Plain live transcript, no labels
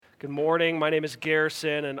Good morning. My name is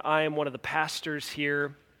Garrison, and I am one of the pastors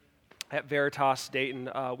here at Veritas Dayton.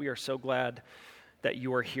 We are so glad that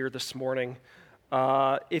you are here this morning.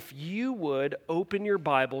 If you would open your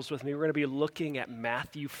Bibles with me, we're going to be looking at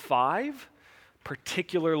Matthew 5,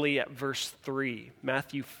 particularly at verse 3.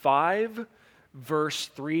 Matthew 5, verse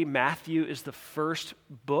 3. Matthew is the first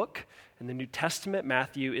book in the New Testament.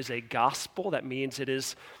 Matthew is a gospel. That means it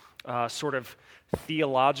is sort of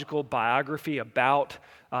theological biography about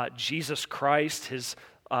Jesus Christ, his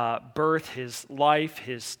birth, his life,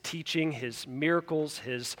 his teaching, his miracles,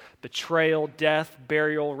 his betrayal, death,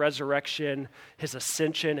 burial, resurrection, his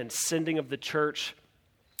ascension and sending of the church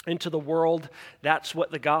into the world. That's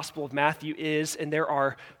what the Gospel of Matthew is. And there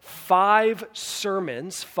are 5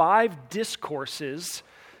 sermons, 5 discourses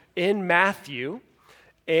in Matthew.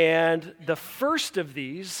 And the first of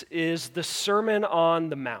these is the Sermon on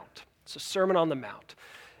the Mount. It's a Sermon on the Mount.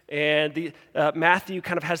 And Matthew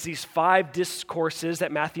kind of has these 5 discourses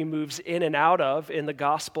that Matthew moves in and out of in the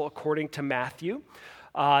gospel according to Matthew.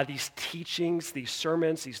 These teachings, these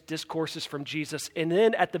sermons, these discourses from Jesus. And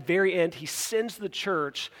then at the very end, he sends the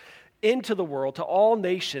church into the world, to all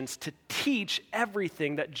nations, to teach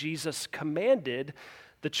everything that Jesus commanded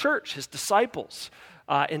the church, his disciples.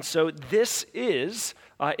 And so this is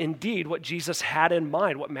indeed what Jesus had in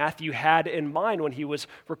mind, what Matthew had in mind when he was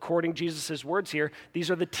recording Jesus' words here.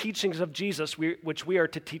 These are the teachings of Jesus which we are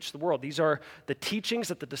to teach the world. These are the teachings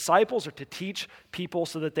that the disciples are to teach people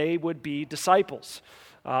so that they would be disciples.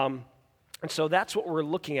 And so that's what we're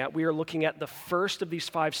looking at. We are looking at the first of these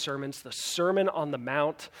 5 sermons, the Sermon on the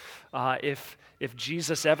Mount. If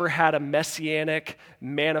Jesus ever had a messianic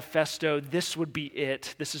manifesto, this would be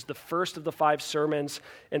it. This is the first of the 5 sermons,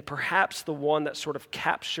 and perhaps the one that sort of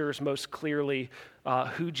captures most clearly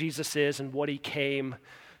who Jesus is and what he came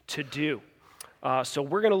to do. So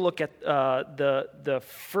we're going to look at the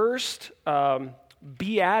first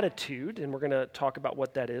beatitude, and we're going to talk about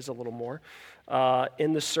what that is a little more.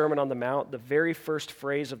 In the Sermon on the Mount, the very first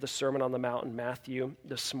phrase of the Sermon on the Mount in Matthew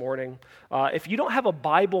this morning. If you don't have a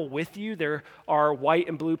Bible with you, there are white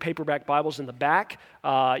and blue paperback Bibles in the back.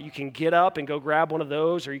 You can get up and go grab one of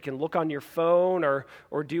those, or you can look on your phone or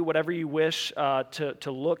do whatever you wish to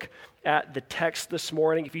look at the text this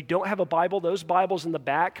morning. If you don't have a Bible, those Bibles in the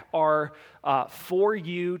back are for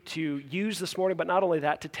you to use this morning, but not only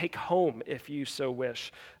that, to take home if you so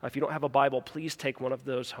wish. If you don't have a Bible, please take one of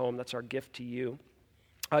those home. That's our gift to you.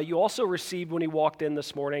 You also received when you walked in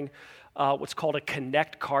this morning what's called a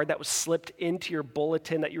Connect card that was slipped into your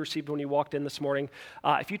bulletin that you received when you walked in this morning.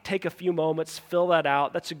 If you take a few moments, fill that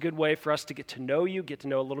out. That's a good way for us to get to know you, get to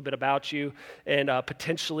know a little bit about you, and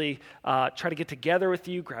potentially try to get together with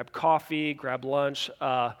you, grab coffee, grab lunch,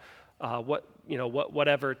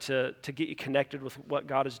 whatever to get you connected with what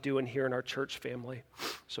God is doing here in our church family.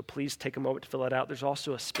 So please take a moment to fill that out. There's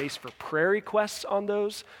also a space for prayer requests on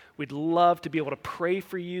those. We'd love to be able to pray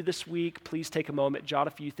for you this week. Please take a moment, jot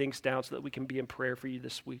a few things down so that we can be in prayer for you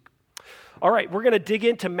this week. All right, we're going to dig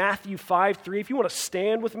into Matthew 5:3. If you want to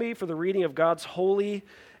stand with me for the reading of God's holy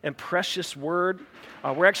and precious word,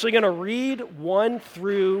 we're actually going to read 1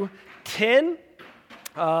 through 10.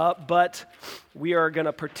 But we are going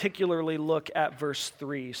to particularly look at verse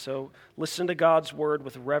 3. So listen to God's word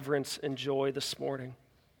with reverence and joy this morning.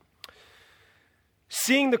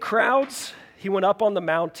 Seeing the crowds, he went up on the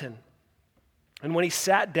mountain. And when he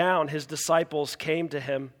sat down, his disciples came to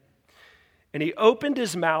him. And he opened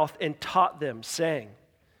his mouth and taught them, saying,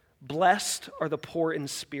 "Blessed are the poor in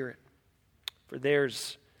spirit, for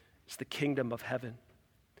theirs is the kingdom of heaven.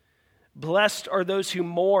 Blessed are those who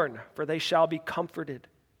mourn, for they shall be comforted.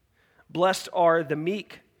 Blessed are the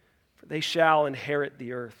meek, for they shall inherit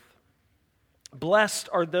the earth. Blessed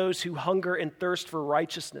are those who hunger and thirst for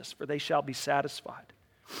righteousness, for they shall be satisfied.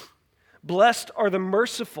 Blessed are the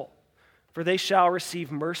merciful, for they shall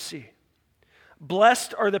receive mercy.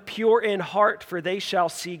 Blessed are the pure in heart, for they shall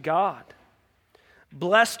see God.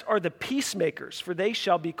 Blessed are the peacemakers, for they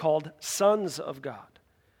shall be called sons of God.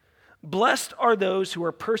 Blessed are those who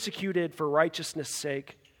are persecuted for righteousness'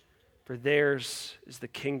 sake, for theirs is the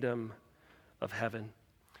kingdom of heaven."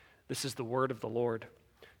 This is the word of the Lord.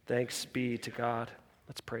 Thanks be to God.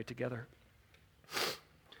 Let's pray together.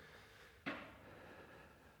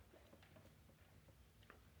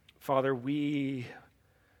 Father, we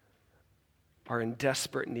are in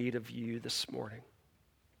desperate need of you this morning.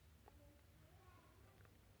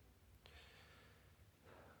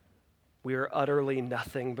 We are utterly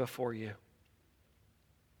nothing before you.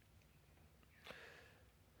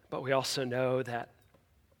 But we also know that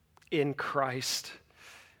in Christ,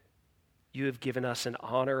 you have given us an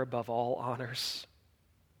honor above all honors.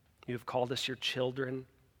 You have called us your children.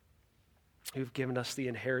 who've given us the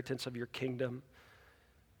inheritance of your kingdom.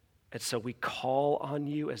 And so we call on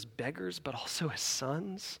you as beggars, but also as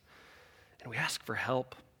sons. And we ask for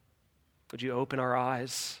help. Would you open our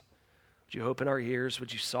eyes? Would you open our ears?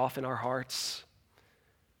 Would you soften our hearts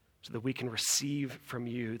so that we can receive from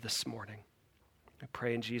you this morning? I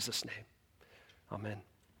pray in Jesus' name. Amen.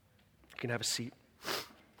 You can have a seat.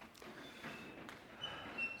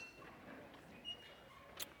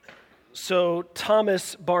 So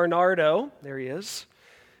Thomas Barnardo, there he is.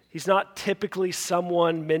 He's not typically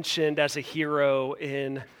someone mentioned as a hero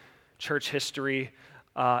in church history.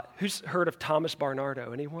 Who's heard of Thomas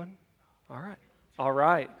Barnardo? Anyone? All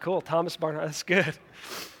right, cool. Thomas Barnardo, that's good.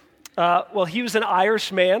 Well, he was an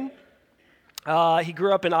Irishman. He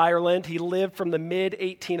grew up in Ireland. He lived from the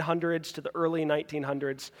mid-1800s to the early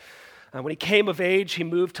 1900s. When he came of age, he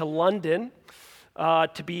moved to London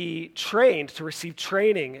to be trained, to receive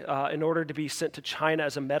training in order to be sent to China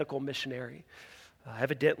as a medical missionary.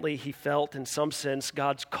 Evidently, he felt in some sense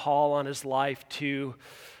God's call on his life to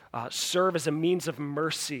serve as a means of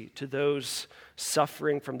mercy to those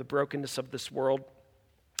suffering from the brokenness of this world.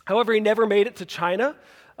 However, he never made it to China.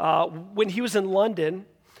 When he was in London,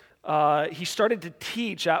 he started to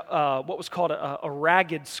teach at what was called a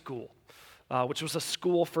ragged school, which was a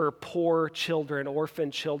school for poor children,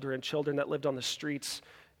 orphan children, children that lived on the streets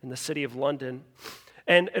in the city of London.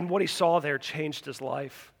 And what he saw there changed his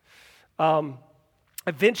life.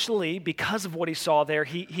 Eventually, because of what he saw there,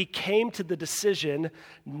 he came to the decision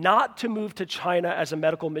not to move to China as a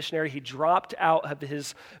medical missionary. He dropped out of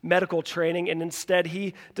his medical training, and instead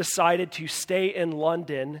he decided to stay in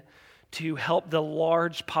London to help the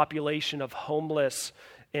large population of homeless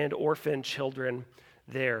and orphan children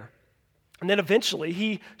there. And then eventually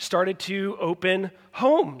he started to open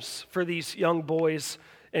homes for these young boys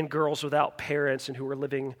and girls without parents and who were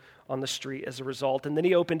living on the street as a result. And then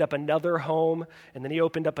he opened up another home, and then he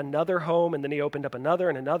opened up another home, and then he opened up another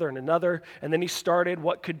and another and another. And then he started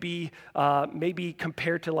what could be maybe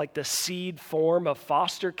compared to like the seed form of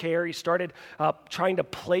foster care. He started trying to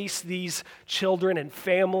place these children and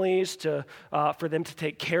families for them to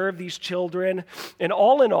take care of these children. And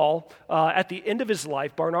all in all, at the end of his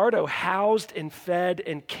life, Barnardo housed and fed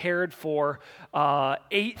and cared for over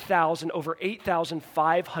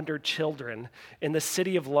 8,500 children in the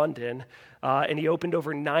city of London. And he opened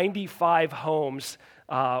over 95 homes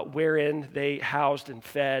wherein they housed and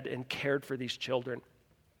fed and cared for these children.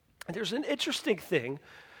 And there's an interesting thing.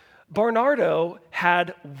 Barnardo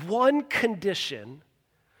had one condition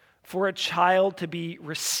for a child to be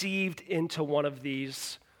received into one of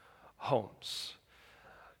these homes.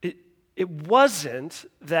 It wasn't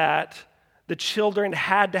that the children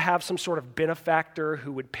had to have some sort of benefactor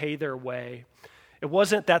who would pay their way. It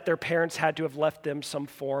wasn't that their parents had to have left them some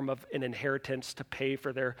form of an inheritance to pay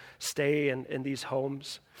for their stay in these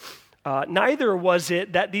homes. Neither was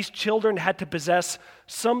it that these children had to possess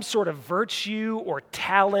some sort of virtue or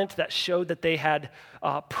talent that showed that they had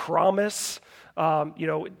promise.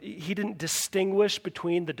 He didn't distinguish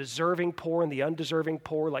between the deserving poor and the undeserving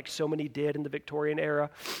poor like so many did in the Victorian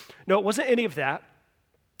era. No, it wasn't any of that.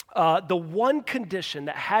 The one condition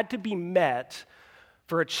that had to be met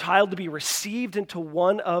for a child to be received into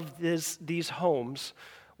one of these homes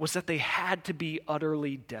was that they had to be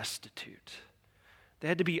utterly destitute. They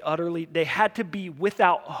had to be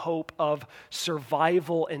without hope of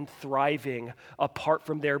survival and thriving apart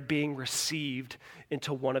from their being received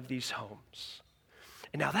into one of these homes.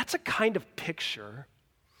 And now that's a kind of picture.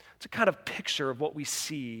 It's a kind of picture of what we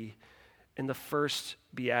see in the first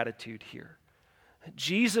beatitude here.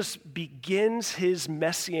 Jesus begins his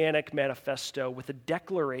messianic manifesto with a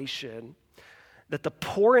declaration that the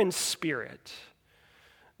poor in spirit,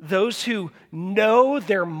 those who know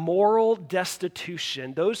their moral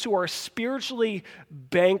destitution, those who are spiritually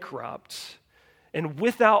bankrupt and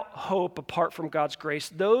without hope apart from God's grace,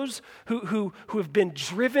 those who have been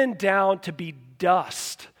driven down to be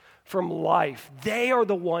dust from life, they are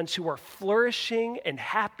the ones who are flourishing and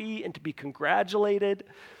happy and to be congratulated,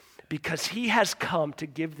 because he has come to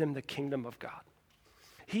give them the kingdom of God.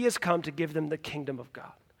 He has come to give them the kingdom of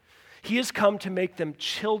God. He has come to make them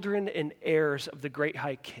children and heirs of the great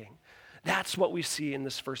high king. That's what we see in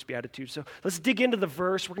this first beatitude. So let's dig into the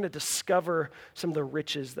verse. We're going to discover some of the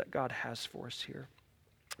riches that God has for us here.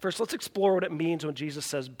 First, let's explore what it means when Jesus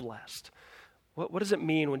says blessed. What does it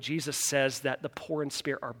mean when Jesus says that the poor in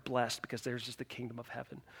spirit are blessed because theirs is the kingdom of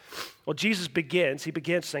heaven? Well, he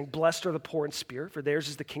begins saying, blessed are the poor in spirit, for theirs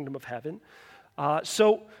is the kingdom of heaven.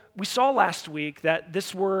 So we saw last week that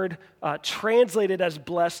this word translated as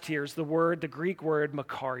blessed here is the Greek word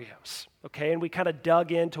makarios. Okay, and we kind of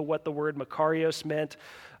dug into what the word makarios meant.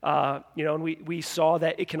 And we saw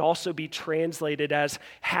that it can also be translated as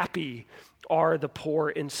happy are the poor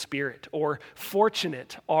in spirit, or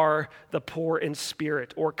fortunate are the poor in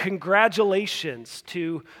spirit, or congratulations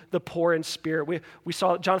to the poor in spirit. We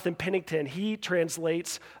saw Jonathan Pennington, he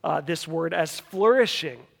translates this word as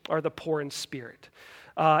flourishing are the poor in spirit.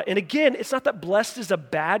 And again, it's not that blessed is a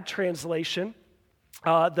bad translation.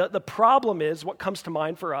 The problem is what comes to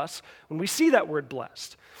mind for us when we see that word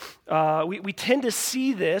blessed. We tend to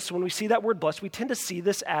see this, when we see that word blessed, we tend to see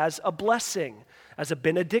this as a blessing, as a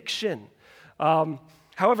benediction.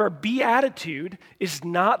 However, beatitude is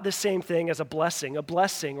not the same thing as a blessing. A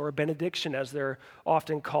blessing, or a benediction as they're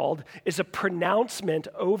often called, is a pronouncement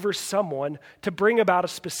over someone to bring about a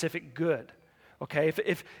specific good. Okay,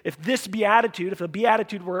 if the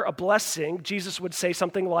beatitude were a blessing, Jesus would say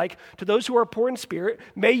something like, to those who are poor in spirit,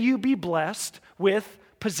 may you be blessed with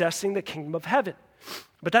possessing the kingdom of heaven.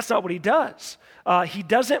 But that's not what he does. He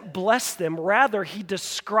doesn't bless them. Rather, he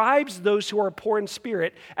describes those who are poor in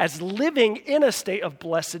spirit as living in a state of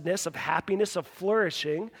blessedness, of happiness, of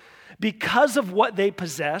flourishing, because of what they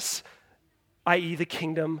possess, i.e. the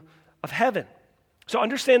kingdom of heaven. So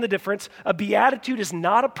understand the difference. A beatitude is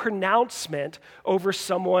not a pronouncement over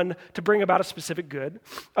someone to bring about a specific good.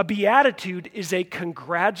 A beatitude is a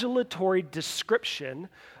congratulatory description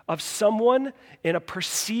of someone in a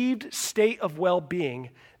perceived state of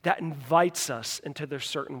well-being that invites us into their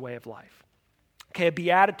certain way of life. Okay, a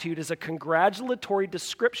beatitude is a congratulatory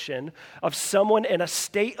description of someone in a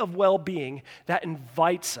state of well-being that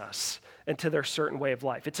invites us into their certain way of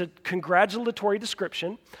life. It's a congratulatory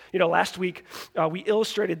description. Last week we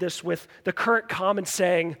illustrated this with the current common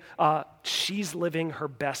saying, she's living her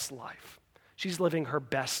best life. She's living her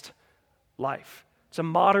best life. It's a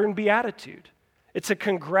modern beatitude. It's a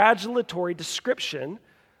congratulatory description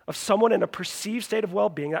of someone in a perceived state of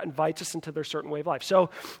well-being that invites us into their certain way of life. So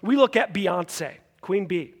we look at Beyonce, Queen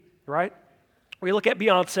Bee, right? We look at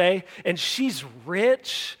Beyonce, and she's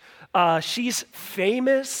rich, she's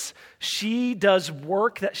famous, she does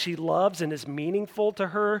work that she loves and is meaningful to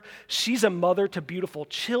her. She's a mother to beautiful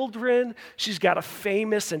children. She's got a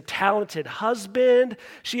famous and talented husband.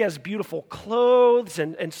 She has beautiful clothes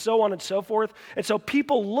and so on and so forth. And so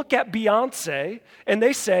people look at Beyonce and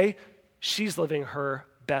they say, she's living her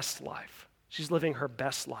best life. She's living her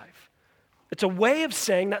best life. It's a way of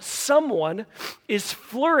saying that someone is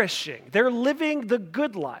flourishing. They're living the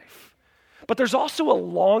good life. But there's also a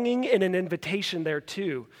longing and an invitation there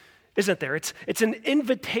too, isn't there? It's an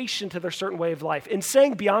invitation to their certain way of life. In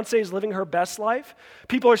saying Beyonce is living her best life,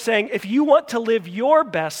 people are saying if you want to live your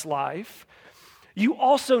best life, you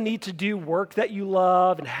also need to do work that you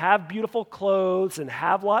love and have beautiful clothes and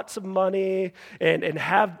have lots of money and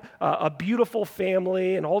have a beautiful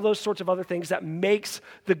family and all those sorts of other things that makes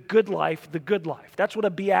the good life the good life. That's what a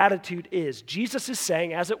beatitude is. Jesus is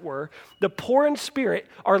saying, as it were, the poor in spirit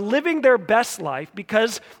are living their best life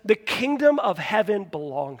because the kingdom of heaven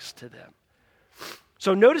belongs to them.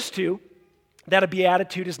 So notice too that a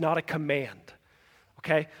beatitude is not a command.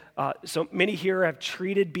 Okay, so many here have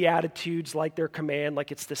treated beatitudes like their command,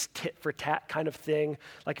 like it's this tit for tat kind of thing.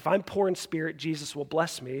 Like if I'm poor in spirit, Jesus will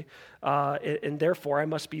bless me, and therefore I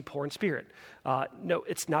must be poor in spirit. No,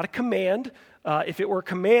 it's not a command. If it were a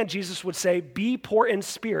command, Jesus would say, be poor in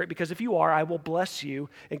spirit, because if you are, I will bless you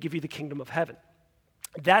and give you the kingdom of heaven.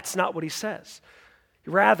 That's not what he says.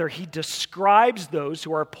 Rather, he describes those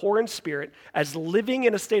who are poor in spirit as living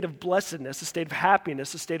in a state of blessedness, a state of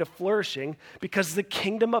happiness, a state of flourishing, because the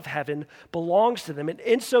kingdom of heaven belongs to them. And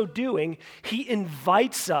in so doing, he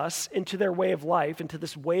invites us into their way of life, into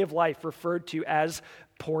this way of life referred to as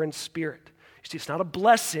poor in spirit. You see, it's not a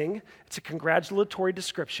blessing, it's a congratulatory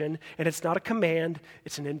description, and it's not a command,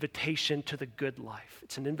 it's an invitation to the good life.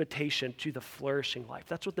 It's an invitation to the flourishing life.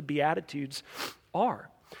 That's what the Beatitudes are.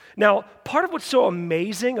 Now, part of what's so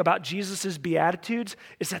amazing about Jesus' Beatitudes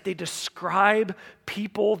is that they describe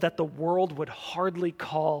people that the world would hardly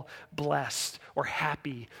call blessed or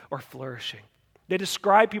happy or flourishing. They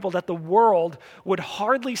describe people that the world would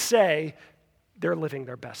hardly say they're living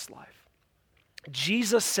their best life.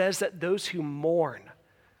 Jesus says that those who mourn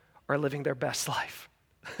are living their best life.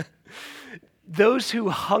 Those who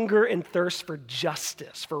hunger and thirst for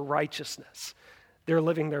justice, for righteousness, they're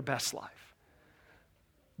living their best life.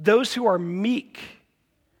 Those who are meek,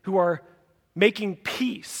 who are making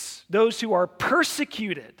peace, those who are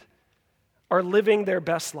persecuted are living their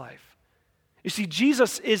best life. You see,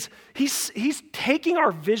 Jesus he's taking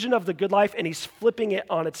our vision of the good life and he's flipping it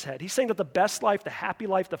on its head. He's saying that the best life, the happy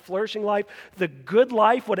life, the flourishing life, the good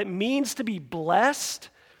life, what it means to be blessed,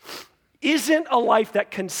 isn't a life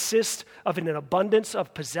that consists of an abundance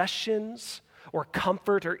of possessions or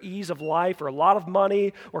comfort or ease of life or a lot of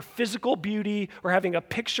money or physical beauty or having a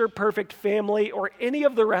picture-perfect family or any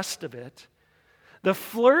of the rest of it. The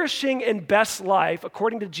flourishing and best life,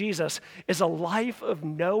 according to Jesus, is a life of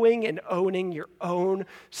knowing and owning your own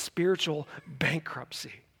spiritual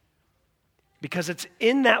bankruptcy. Because it's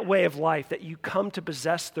in that way of life that you come to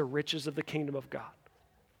possess the riches of the kingdom of God.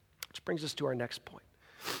 Which brings us to our next point.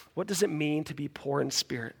 What does it mean to be poor in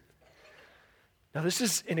spirit? Now, this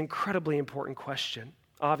is an incredibly important question,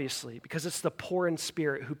 obviously, because it's the poor in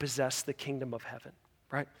spirit who possess the kingdom of heaven,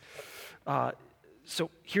 right?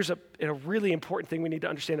 So here's a really important thing we need to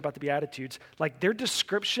understand about the Beatitudes. Like, they're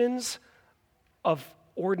descriptions of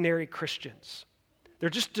ordinary Christians.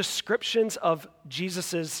 They're just descriptions of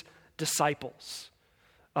Jesus's disciples.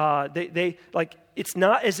 It's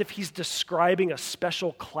not as if he's describing a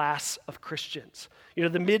special class of Christians. You know,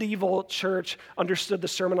 the medieval church understood the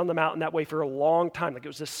Sermon on the Mount in that way for a long time. Like, it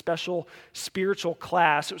was a special spiritual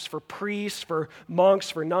class. It was for priests, for monks,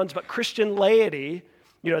 for nuns, but Christian laity,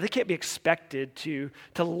 you know, they can't be expected to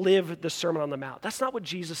live the Sermon on the Mount. That's not what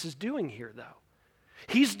Jesus is doing here, though.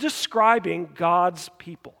 He's describing God's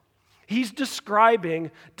people. He's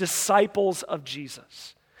describing disciples of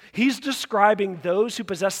Jesus. He's describing those who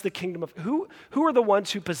possess the kingdom of, who are the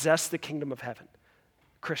ones who possess the kingdom of heaven?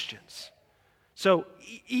 Christians. So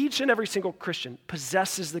each and every single Christian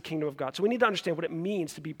possesses the kingdom of God. So we need to understand what it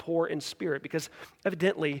means to be poor in spirit, because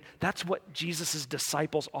evidently that's what Jesus'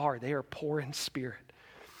 disciples are. They are poor in spirit.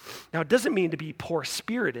 Now, it doesn't mean to be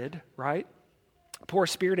poor-spirited, right?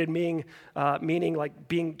 Poor-spirited meaning like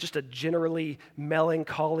being just a generally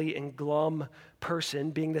melancholy and glum person,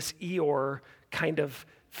 being this Eeyore kind of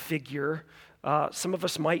figure. Some of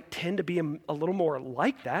us might tend to be a little more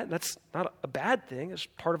like that. That's not a bad thing. It's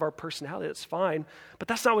part of our personality. That's fine. But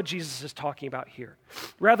that's not what Jesus is talking about here.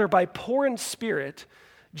 Rather, by poor in spirit,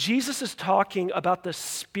 Jesus is talking about the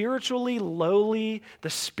spiritually lowly, the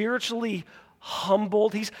spiritually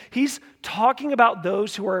humbled. He's talking about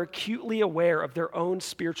those who are acutely aware of their own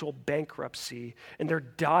spiritual bankruptcy and their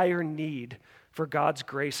dire need for God's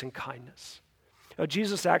grace and kindness. Now,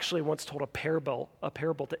 Jesus actually once told a parable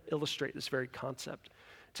to illustrate this very concept.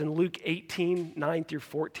 It's in Luke 18, 9 through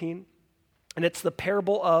 14. And it's the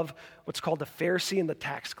parable of what's called the Pharisee and the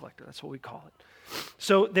tax collector. That's what we call it.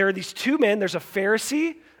 So there are these two men. There's a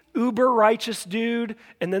Pharisee, uber righteous dude,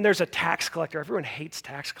 and then there's a tax collector. Everyone hates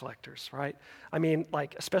tax collectors, right? I mean,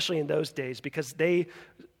 like, especially in those days, because they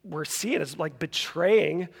were seen as like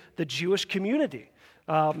betraying the Jewish community.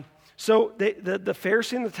 So the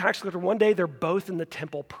Pharisee and the tax collector, one day they're both in the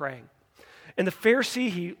temple praying. And the Pharisee,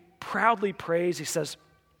 he proudly prays. He says,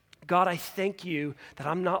 God, I thank you that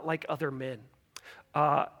I'm not like other men.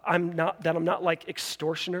 I'm not like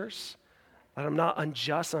extortioners, that I'm not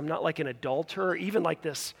unjust, I'm not like an adulterer, even like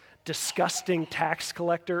this disgusting tax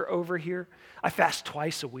collector over here. I fast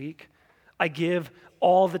twice a week. I give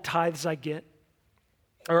all the tithes I get,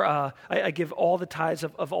 or I give all the tithes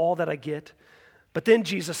of all that I get. But then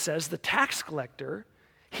Jesus says the tax collector,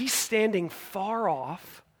 he's standing far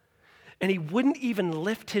off, and he wouldn't even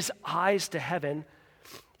lift his eyes to heaven,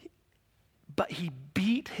 but he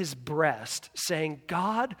beat his breast, saying,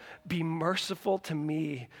 God, be merciful to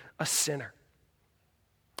me, a sinner.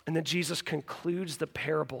 And then Jesus concludes the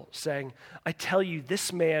parable saying, I tell you,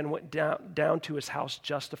 this man went down to his house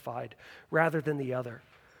justified rather than the other.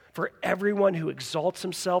 For everyone who exalts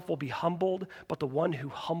himself will be humbled, but the one who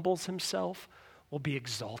humbles himself will be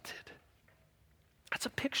exalted. That's a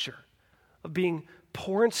picture of being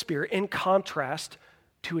poor in spirit in contrast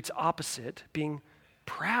to its opposite, being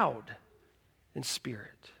proud in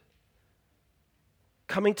spirit.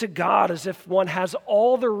 Coming to God as if one has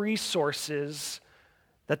all the resources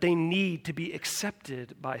that they need to be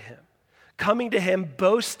accepted by him. Coming to him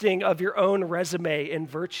boasting of your own resume and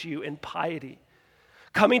virtue and piety.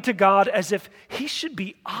 Coming to God as if he should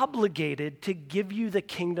be obligated to give you the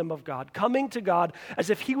kingdom of God. Coming to God as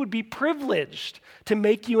if he would be privileged to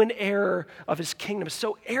make you an heir of his kingdom.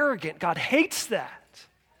 So arrogant. God hates that.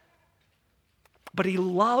 But he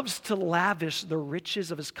loves to lavish the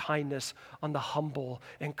riches of his kindness on the humble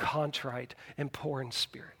and contrite and poor in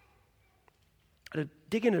spirit. To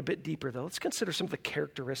dig in a bit deeper, though, let's consider some of the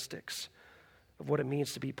characteristics of what it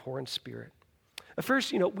means to be poor in spirit.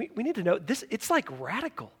 First, we need to know this. It's like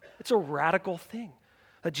radical. It's a radical thing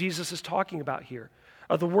that Jesus is talking about here.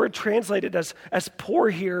 The word translated as poor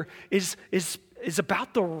here is is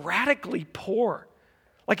about the radically poor.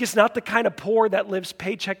 Like, it's not the kind of poor that lives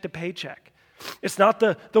paycheck to paycheck. It's not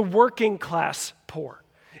the working class poor.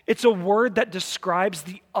 It's a word that describes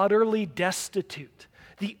the utterly destitute.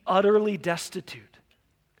 The utterly destitute.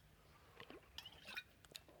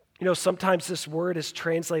 You know, sometimes this word is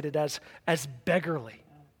translated as beggarly.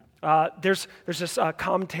 There's this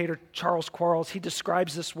commentator, Charles Quarles. He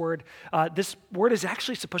describes this word. This word is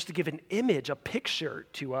actually supposed to give an image, a picture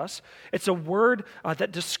to us. It's a word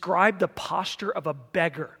that described the posture of a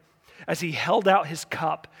beggar as he held out his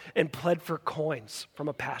cup and pled for coins from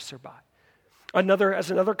a passerby. As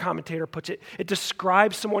another commentator puts it, it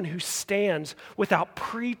describes someone who stands without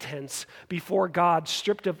pretense before God,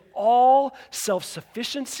 stripped of all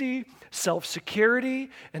self-sufficiency, self-security,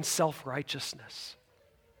 and self-righteousness.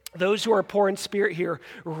 Those who are poor in spirit here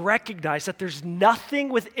recognize that there's nothing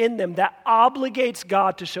within them that obligates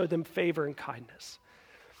God to show them favor and kindness.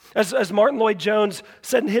 As Martin Lloyd-Jones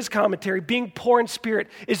said in his commentary, being poor in spirit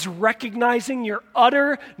is recognizing your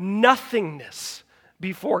utter nothingness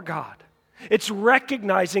before God. It's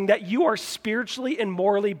recognizing that you are spiritually and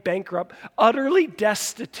morally bankrupt, utterly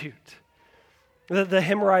destitute. The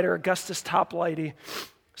hymn writer Augustus Toplady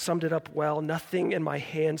summed it up well. Nothing in my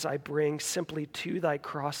hands I bring, simply to thy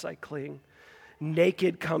cross I cling.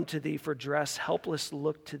 Naked come to thee for dress, helpless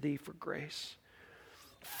look to thee for grace.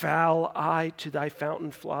 Foul I to thy fountain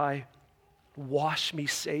fly, wash me,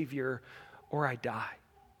 Savior, or I die.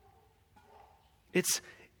 It's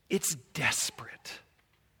desperate.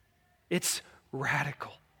 It's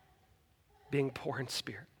radical, being poor in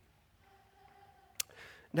spirit.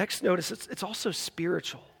 Next, notice it's also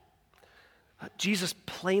spiritual. Jesus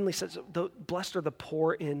plainly says, blessed are the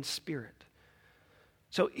poor in spirit.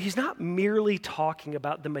 So he's not merely talking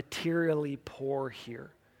about the materially poor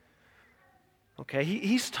here. Okay,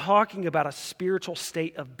 he's talking about a spiritual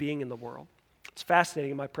state of being in the world. It's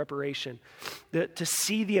fascinating in my preparation to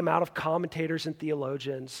see the amount of commentators and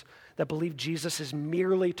theologians that believe Jesus is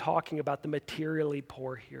merely talking about the materially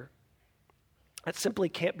poor here. That simply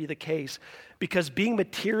can't be the case, because being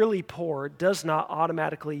materially poor does not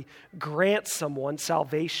automatically grant someone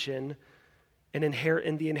salvation and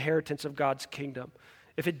in the inheritance of God's kingdom.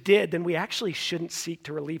 If it did, then we actually shouldn't seek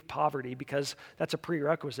to relieve poverty, because that's a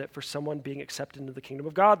prerequisite for someone being accepted into the kingdom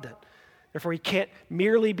of God then. Therefore, he can't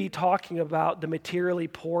merely be talking about the materially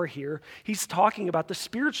poor here. He's talking about the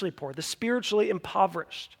spiritually poor, the spiritually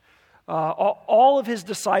impoverished. All of his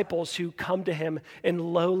disciples who come to him in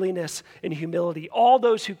lowliness and humility, all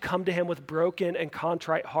those who come to him with broken and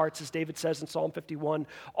contrite hearts, as David says in Psalm 51,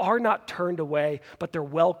 are not turned away, but they're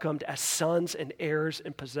welcomed as sons and heirs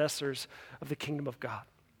and possessors of the kingdom of God.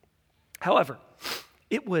 However,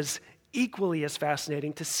 it was equally as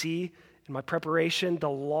fascinating to see in my preparation the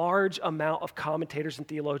large amount of commentators and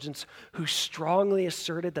theologians who strongly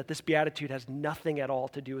asserted that this beatitude has nothing at all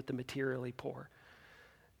to do with the materially poor.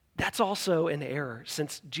 That's also an error,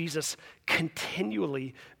 since Jesus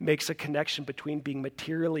continually makes a connection between being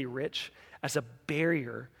materially rich as a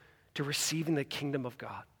barrier to receiving the kingdom of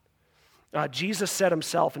God. Jesus said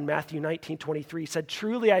himself in Matthew 19:23, said,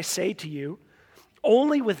 "Truly I say to you,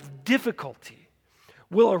 only with difficulty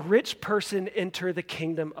will a rich person enter the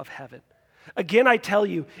kingdom of heaven. Again, I tell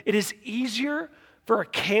you, it is easier for a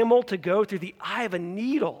camel to go through the eye of a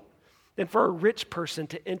needle than for a rich person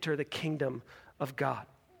to enter the kingdom of God."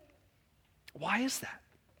 Why is that?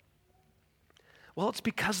 Well, it's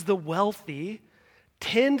because the wealthy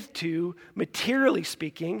tend to, materially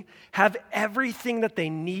speaking, have everything that they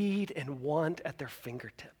need and want at their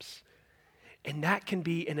fingertips. And that can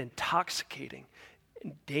be an intoxicating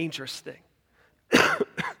and dangerous thing.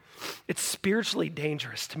 It's spiritually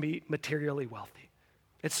dangerous to be materially wealthy.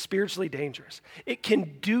 It's spiritually dangerous. It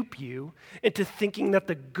can dupe you into thinking that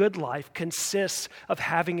the good life consists of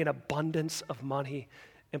having an abundance of money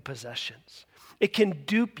and possessions. It can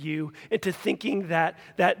dupe you into thinking that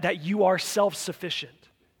you are self-sufficient.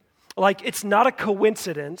 Like, it's not a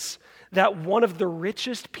coincidence that one of the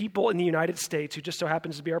richest people in the United States, who just so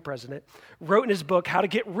happens to be our president, wrote in his book, How to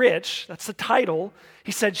Get Rich, that's the title.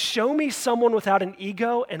 He said, "Show me someone without an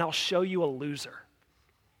ego and I'll show you a loser."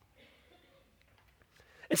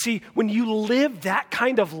 And see, when you live that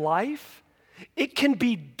kind of life, it can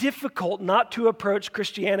be difficult not to approach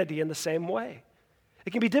Christianity in the same way.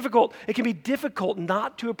 It can be difficult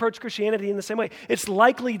not to approach Christianity in the same way. It's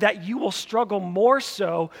likely that you will struggle more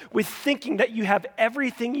so with thinking that you have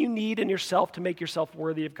everything you need in yourself to make yourself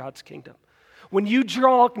worthy of God's kingdom. When you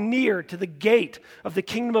draw near to the gate of the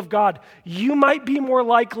kingdom of God, you might be more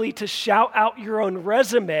likely to shout out your own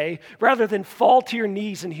resume rather than fall to your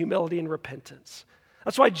knees in humility and repentance.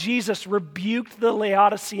 That's why Jesus rebuked the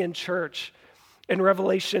Laodicean church in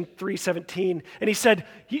Revelation 3:17. And he said,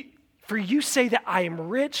 for you say that I am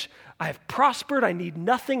rich, I have prospered, I need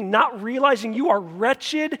nothing, not realizing you are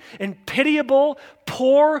wretched and pitiable,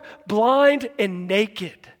 poor, blind, and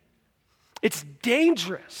naked. It's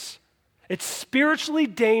dangerous. It's spiritually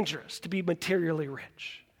dangerous to be materially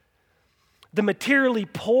rich. The materially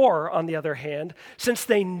poor, on the other hand, since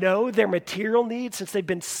they know their material needs, since they've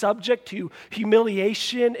been subject to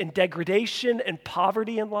humiliation and degradation and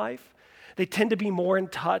poverty in life, they tend to be more in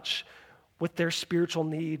touch with their spiritual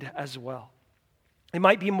need as well. They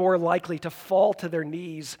might be more likely to fall to their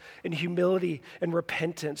knees in humility and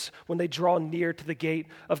repentance when they draw near to the gate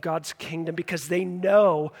of God's kingdom, because they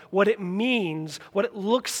know what it means, what it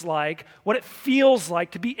looks like, what it feels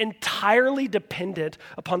like to be entirely dependent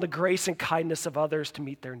upon the grace and kindness of others to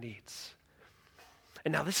meet their needs.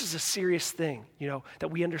 And now this is a serious thing, that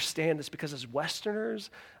we understand this, because as Westerners,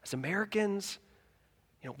 as Americans,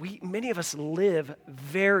 many of us live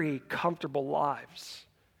very comfortable lives,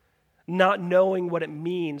 not knowing what it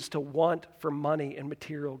means to want for money and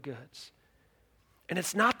material goods. And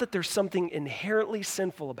it's not that there's something inherently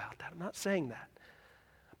sinful about that. I'm not saying that.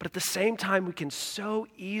 But at the same time, we can so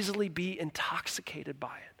easily be intoxicated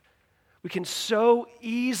by it. We can so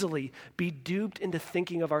easily be duped into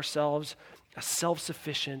thinking of ourselves as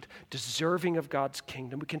self-sufficient, deserving of God's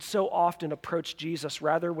kingdom. We can so often approach Jesus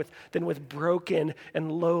rather than with broken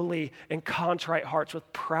and lowly and contrite hearts,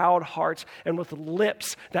 with proud hearts and with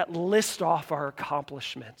lips that list off our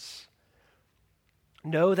accomplishments.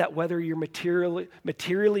 Know that whether you're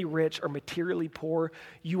materially rich or materially poor,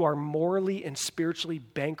 you are morally and spiritually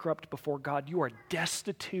bankrupt before God. You are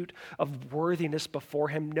destitute of worthiness before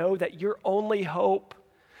Him. Know that your only hope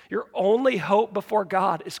before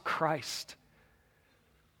God is Christ.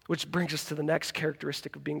 Which brings us to the next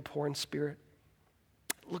characteristic of being poor in spirit.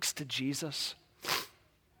 It looks to Jesus.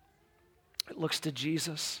 It looks to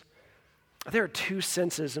Jesus. There are two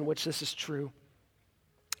senses in which this is true.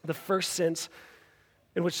 The first sense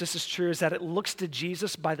in which this is true is that it looks to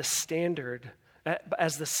Jesus by the standard,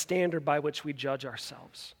 as the standard by which we judge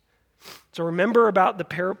ourselves. So remember the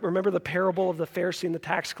parable of the Pharisee and the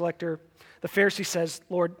tax collector. The Pharisee says,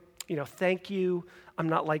 Lord, thank you. I'm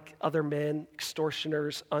not like other men,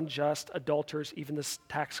 extortioners, unjust, adulterers, even this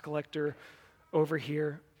tax collector over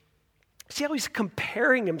here. See how he's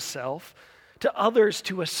comparing himself to others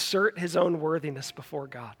to assert his own worthiness before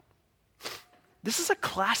God. This is a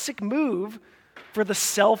classic move for the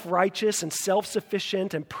self-righteous and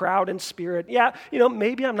self-sufficient and proud in spirit. Yeah,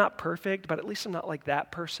 maybe I'm not perfect, but at least I'm not like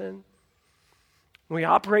that person. When we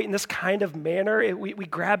operate in this kind of manner, we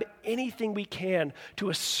grab anything we can to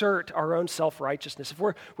assert our own self-righteousness. If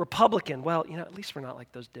we're Republican, well, at least we're not like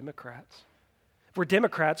those Democrats. If we're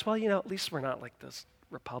Democrats, well, at least we're not like those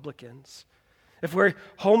Republicans. If we're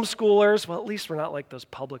homeschoolers, well, at least we're not like those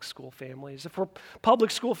public school families. If we're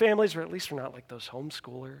public school families, well, at least we're not like those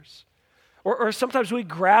homeschoolers. Or sometimes we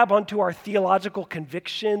grab onto our theological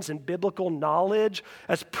convictions and biblical knowledge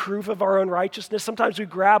as proof of our own righteousness. Sometimes we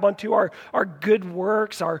grab onto our good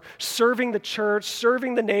works, our serving the church,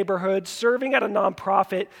 serving the neighborhood, serving at a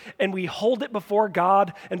nonprofit, and we hold it before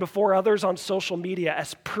God and before others on social media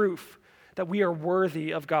as proof that we are worthy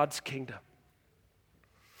of God's kingdom.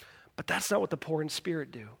 But that's not what the poor in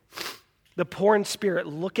spirit do. The poor in spirit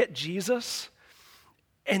look at Jesus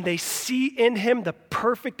and they see in Him the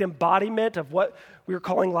perfect embodiment of what we were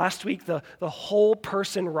calling last week the whole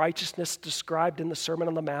person righteousness described in the Sermon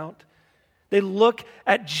on the Mount. They look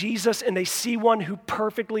at Jesus and they see one who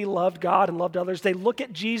perfectly loved God and loved others. They look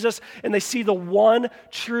at Jesus and they see the one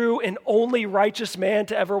true and only righteous man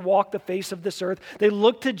to ever walk the face of this earth. They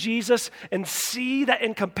look to Jesus and see that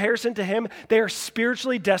in comparison to Him, they are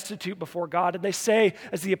spiritually destitute before God. And they say,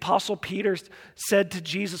 as the Apostle Peter said to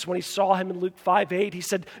Jesus when he saw Him in Luke 5:8, he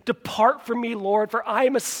said, "Depart from me, Lord, for I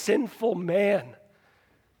am a sinful man."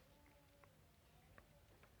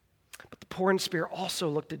 Poor in spirit also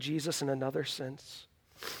look to Jesus in another sense.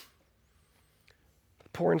 The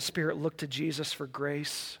poor in spirit look to Jesus for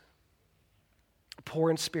grace. The poor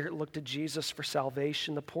in spirit look to Jesus for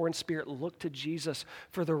salvation. The poor in spirit look to Jesus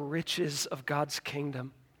for the riches of God's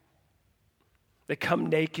kingdom. They come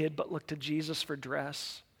naked but look to Jesus for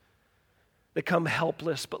dress. They come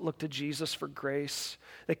helpless but look to Jesus for grace.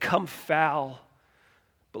 They come foul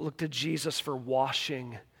but look to Jesus for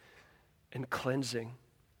washing and cleansing.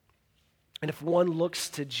 And if one looks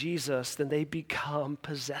to Jesus, then they become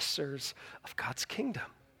possessors of God's kingdom.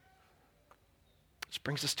 Which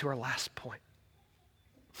brings us to our last point.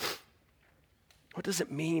 What does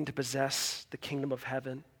it mean to possess the kingdom of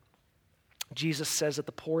heaven? Jesus says that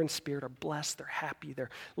the poor in spirit are blessed, they're happy, they're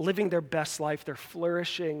living their best life, they're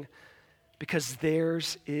flourishing because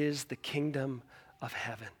theirs is the kingdom of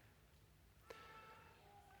heaven.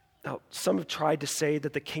 Now, some have tried to say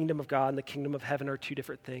that the kingdom of God and the kingdom of heaven are two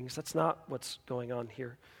different things. That's not what's going on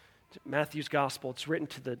here. Matthew's gospel, it's written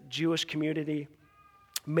to the Jewish community,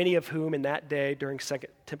 many of whom in that day during Second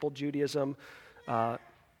Temple Judaism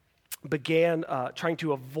began trying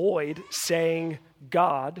to avoid saying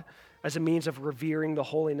God as a means of revering the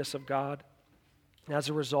holiness of God. And as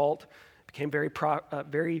a result, it became very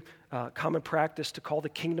common practice to call the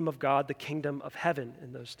kingdom of God the kingdom of heaven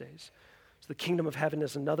in those days. So the kingdom of heaven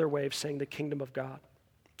is another way of saying the kingdom of God.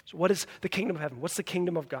 So what is the kingdom of heaven? What's the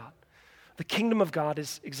kingdom of God? The kingdom of God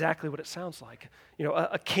is exactly what it sounds like. You know,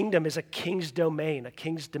 a kingdom is a king's domain, a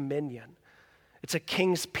king's dominion. It's a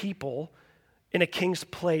king's people in a king's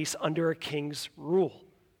place under a king's rule.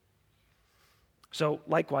 So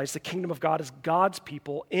likewise, the kingdom of God is God's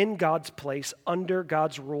people in God's place under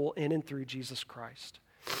God's rule in and through Jesus Christ.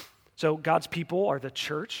 So God's people are the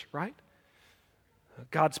church, right?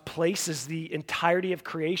 God's place is the entirety of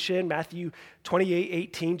creation. Matthew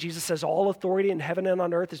 28:18, Jesus says, all authority in heaven and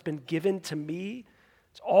on earth has been given to me.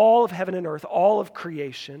 It's all of heaven and earth, all of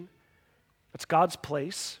creation. It's God's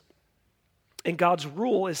place. And God's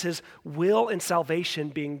rule is his will and salvation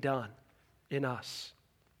being done in us.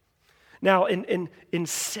 Now, in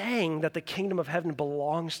saying that the kingdom of heaven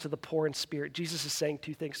belongs to the poor in spirit, Jesus is saying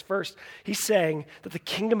two things. First, he's saying that the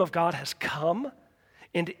kingdom of God has come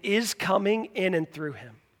and is coming in and through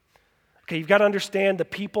him. Okay, you've got to understand the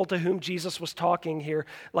people to whom Jesus was talking here.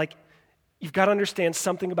 Like, you've got to understand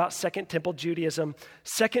something about Second Temple Judaism.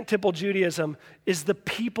 Second Temple Judaism is the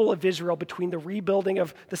people of Israel between the rebuilding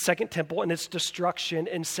of the Second Temple and its destruction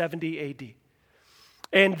in 70 AD.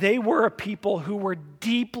 And they were a people who were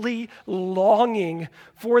deeply longing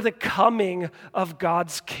for the coming of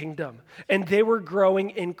God's kingdom. And they were growing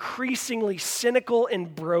increasingly cynical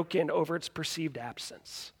and broken over its perceived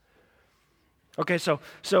absence. Okay, so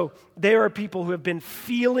they are people who have been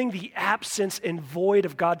feeling the absence and void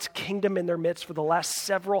of God's kingdom in their midst for the last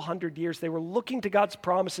several hundred years. They were looking to God's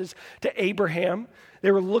promises to Abraham.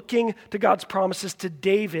 They were looking to God's promises to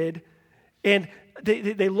David. And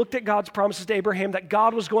they looked at God's promises to Abraham that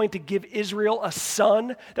God was going to give Israel a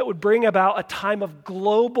son that would bring about a time of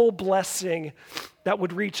global blessing that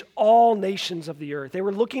would reach all nations of the earth. They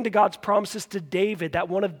were looking to God's promises to David that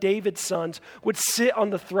one of David's sons would sit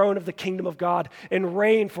on the throne of the kingdom of God and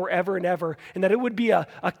reign forever and ever, and that it would be a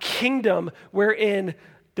kingdom wherein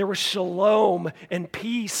there was shalom and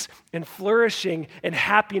peace and flourishing and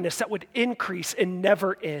happiness that would increase and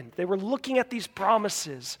never end. They were looking at these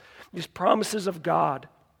promises of God,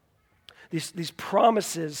 these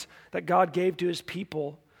promises that God gave to his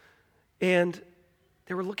people, and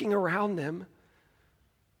they were looking around them,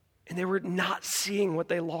 and they were not seeing what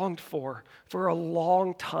they longed for a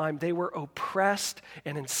long time. They were oppressed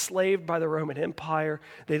and enslaved by the Roman Empire.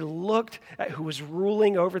 They looked at who was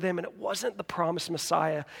ruling over them, and it wasn't the promised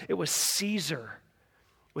Messiah. It was Caesar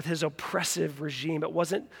with his oppressive regime. It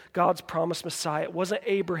wasn't God's promised Messiah. It wasn't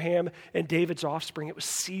Abraham and David's offspring. It was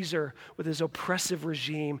Caesar with his oppressive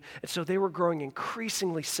regime. And so they were growing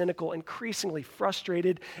increasingly cynical, increasingly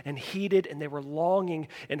frustrated and heated, and they were longing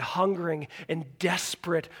and hungering and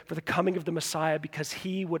desperate for the coming of the Messiah because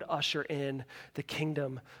he would usher in the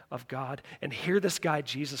kingdom of God. And here this guy,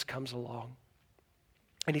 Jesus, comes along,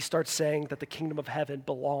 and he starts saying that the kingdom of heaven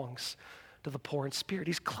belongs to the poor in spirit.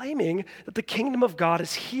 He's claiming that the kingdom of God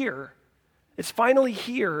is here. It's finally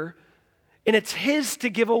here, and it's his to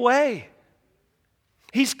give away.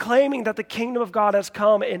 He's claiming that the kingdom of God has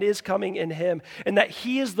come and is coming in him, and that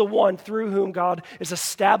he is the one through whom God is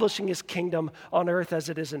establishing his kingdom on earth as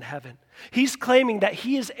it is in heaven. He's claiming that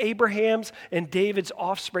he is Abraham's and David's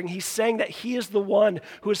offspring. He's saying that he is the one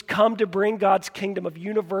who has come to bring God's kingdom of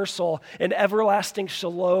universal and everlasting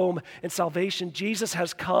shalom and salvation. Jesus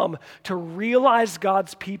has come to realize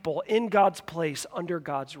God's people in God's place under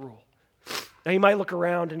God's rule. Now you might look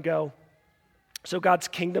around and go, so God's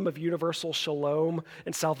kingdom of universal shalom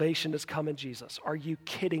and salvation has come in Jesus. Are you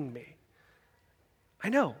kidding me? I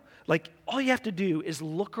know. Like, all you have to do is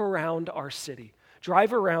look around our city,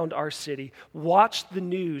 drive around our city, watch the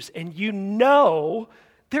news, and you know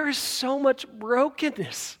there is so much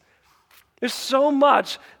brokenness. There's so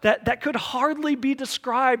much that could hardly be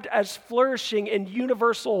described as flourishing and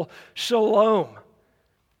universal shalom.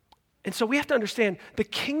 And so we have to understand the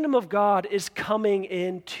kingdom of God is coming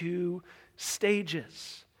into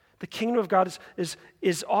stages. The kingdom of God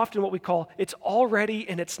is often what we call it's already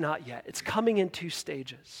and it's not yet. It's coming in two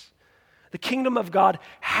stages. The kingdom of God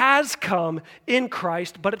has come in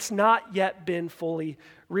Christ, but it's not yet been fully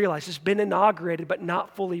realized. It's been inaugurated, but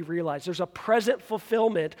not fully realized. There's a present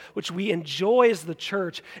fulfillment, which we enjoy as the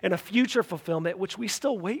church, and a future fulfillment, which we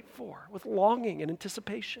still wait for with longing and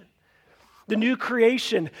anticipation. The new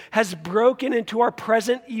creation has broken into our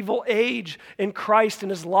present evil age in Christ and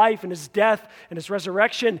his life and his death and his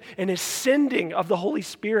resurrection and his sending of the Holy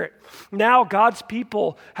Spirit. Now God's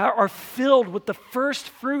people are filled with the first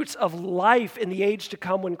fruits of life in the age to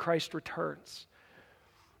come when Christ returns.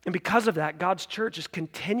 And because of that, God's church is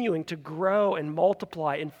continuing to grow and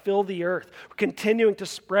multiply and fill the earth. We're continuing to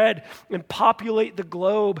spread and populate the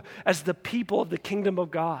globe as the people of the kingdom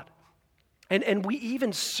of God. And we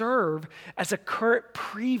even serve as a current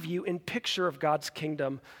preview and picture of God's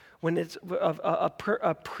kingdom when it's a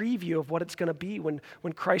preview of what it's going to be when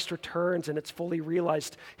Christ returns and it's fully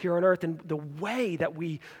realized here on earth. And the way that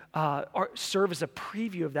we serve as a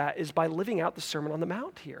preview of that is by living out the Sermon on the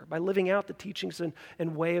Mount here, by living out the teachings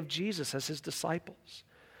and way of Jesus as his disciples.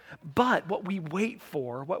 But what we're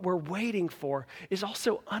waiting for, is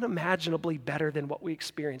also unimaginably better than what we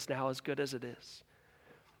experience now, as good as it is.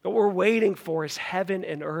 What we're waiting for is heaven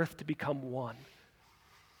and earth to become one.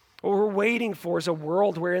 What we're waiting for is a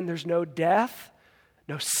world wherein there's no death,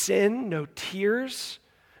 no sin, no tears,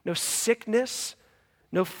 no sickness,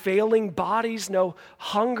 no failing bodies, no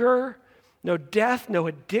hunger, no death, no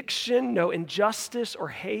addiction, no injustice or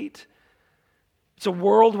hate. It's a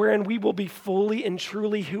world wherein we will be fully and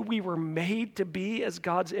truly who we were made to be as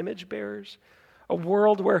God's image bearers. A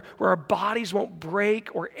world where our bodies won't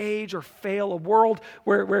break or age or fail. A world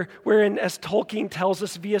wherein, as Tolkien tells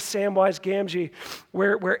us via Samwise Gamgee,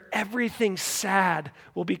 where everything sad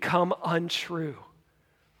will become untrue.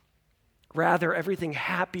 Rather, everything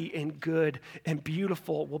happy and good and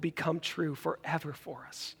beautiful will become true forever for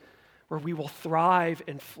us. Where we will thrive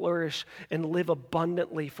and flourish and live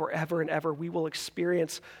abundantly forever and ever. We will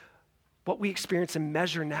experience what we experience and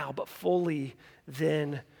measure now, but fully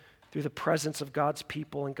then through the presence of God's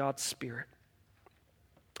people and God's Spirit.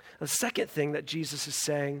 The second thing that Jesus is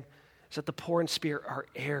saying is that the poor in spirit are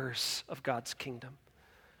heirs of God's kingdom.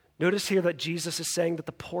 Notice here that Jesus is saying that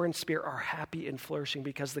the poor in spirit are happy and flourishing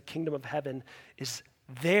because the kingdom of heaven is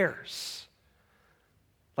theirs.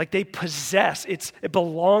 Like they possess, it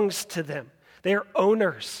belongs to them. They are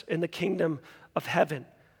owners in the kingdom of heaven.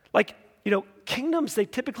 Like, kingdoms, they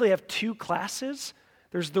typically have two classes.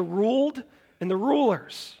 There's the ruled and the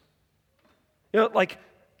rulers. Like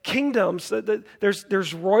kingdoms,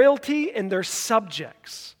 there's royalty and there's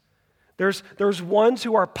subjects. There's ones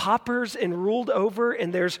who are paupers and ruled over,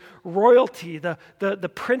 and there's royalty,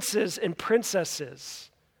 the princes and princesses.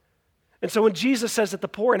 And so when Jesus says that the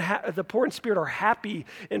poor in spirit are happy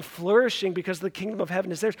and flourishing because the kingdom of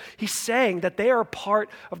heaven is theirs, he's saying that they are part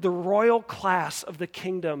of the royal class of the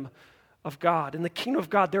kingdom of God. In the kingdom of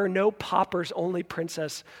God, there are no paupers, only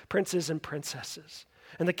princes and princesses.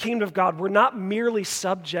 In the kingdom of God, we're not merely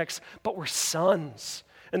subjects, but we're sons.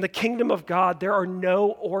 In the kingdom of God, there are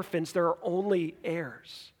no orphans, there are only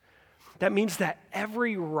heirs. That means that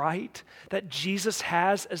every right that Jesus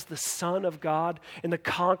has as the Son of God and the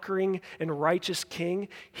conquering and righteous King,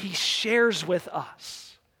 he shares with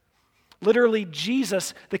us. Literally,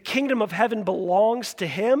 Jesus, the kingdom of heaven belongs to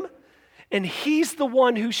him, and he's the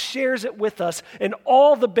one who shares it with us and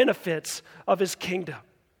all the benefits of his kingdom.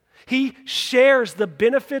 He shares the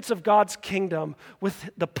benefits of God's kingdom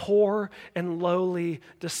with the poor and lowly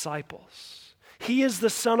disciples. He is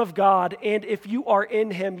the Son of God, and if you are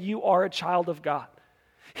in him, you are a child of God.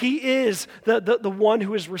 He is the one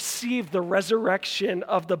who has received the resurrection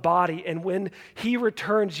of the body, and when he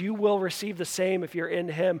returns, you will receive the same if you're in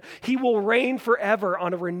him. He will reign forever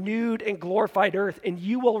on a renewed and glorified earth, and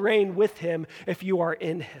you will reign with him if you are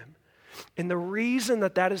in him. And the reason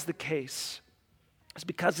that is the case is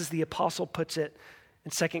because, as the apostle puts it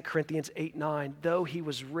in 2 Corinthians 8:9, though he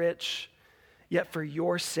was rich, yet for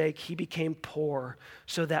your sake he became poor,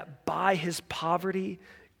 so that by his poverty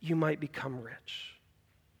you might become rich.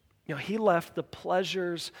 He left the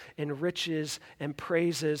pleasures and riches and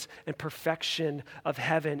praises and perfection of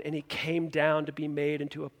heaven, and he came down to be made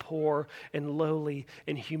into a poor and lowly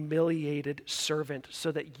and humiliated servant so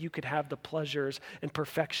that you could have the pleasures and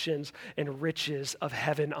perfections and riches of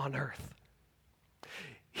heaven on earth.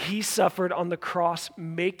 He suffered on the cross,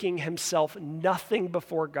 making himself nothing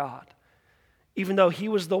before God, even though he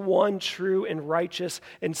was the one true and righteous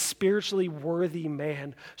and spiritually worthy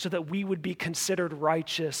man, so that we would be considered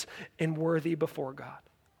righteous and worthy before God.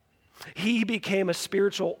 He became a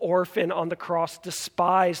spiritual orphan on the cross,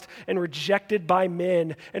 despised and rejected by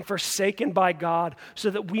men and forsaken by God, so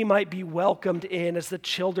that we might be welcomed in as the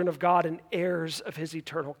children of God and heirs of his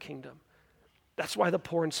eternal kingdom. That's why the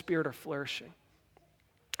poor in spirit are flourishing.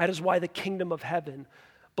 That is why the kingdom of heaven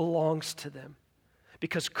belongs to them.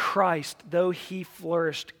 Because Christ, though he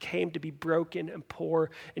flourished, came to be broken and poor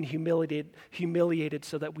and humiliated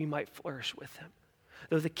so that we might flourish with him.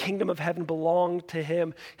 Though the kingdom of heaven belonged to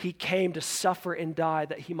him, he came to suffer and die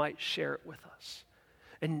that he might share it with us.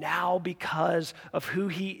 And now, because of who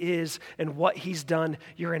he is and what he's done,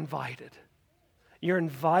 you're invited. You're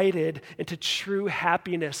invited into true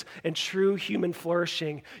happiness and true human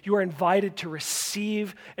flourishing. You are invited to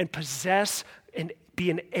receive and possess and be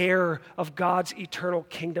an heir of God's eternal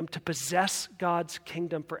kingdom, to possess God's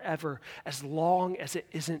kingdom forever, as long as it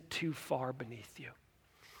isn't too far beneath you.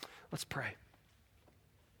 Let's pray.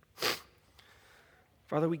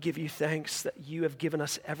 Father, we give you thanks that you have given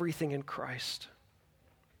us everything in Christ.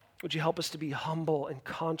 Would you help us to be humble and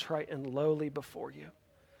contrite and lowly before you?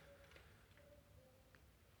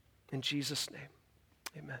 In Jesus' name,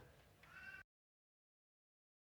 amen.